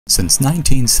Since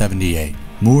 1978,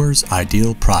 Moore's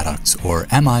Ideal Products, or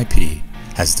MIP,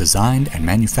 has designed and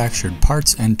manufactured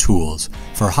parts and tools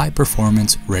for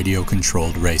high-performance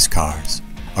radio-controlled race cars.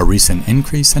 A recent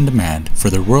increase in demand for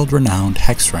their world-renowned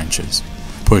hex wrenches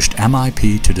pushed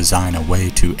MIP to design a way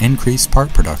to increase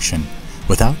part production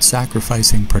without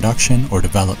sacrificing production or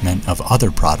development of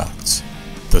other products.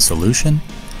 The solution?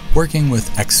 Working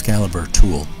with Excalibur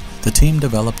Tool, the team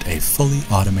developed a fully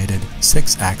automated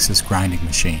 6-axis grinding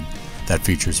machine that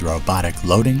features robotic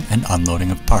loading and unloading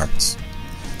of parts.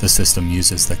 The system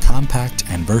uses the compact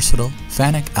and versatile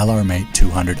FANUC LR Mate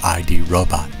 200 ID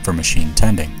robot for machine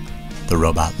tending. The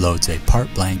robot loads a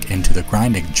part blank into the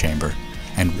grinding chamber,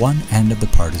 and one end of the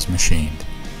part is machined.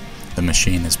 The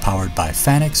machine is powered by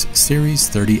FANUC's Series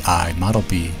 30i Model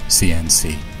B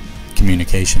CNC.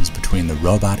 Communications between the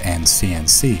robot and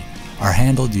CNC are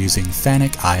handled using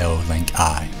FANUC IO Link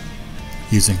I.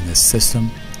 Using this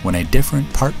system, when a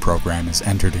different part program is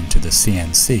entered into the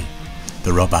CNC,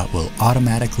 the robot will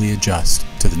automatically adjust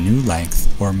to the new length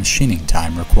or machining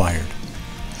time required.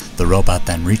 The robot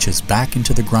then reaches back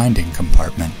into the grinding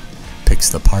compartment, picks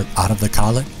the part out of the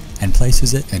collet, and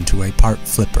places it into a part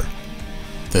flipper.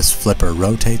 This flipper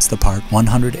rotates the part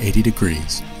 180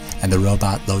 degrees, and the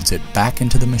robot loads it back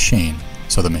into the machine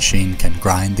so the machine can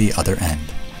grind the other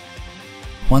end.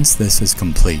 Once this is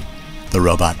complete, the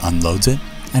robot unloads it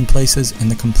and places in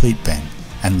the complete bin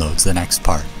and loads the next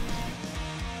part.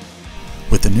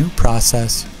 With the new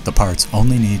process, the parts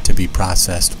only need to be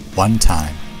processed one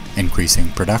time,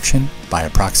 increasing production by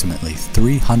approximately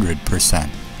 300%.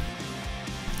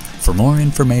 For more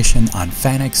information on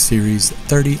FANUC Series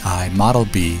 30i Model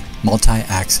B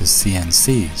multi-axis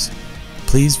CNCs,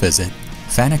 please visit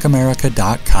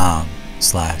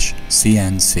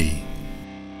fanucamerica.com/CNC.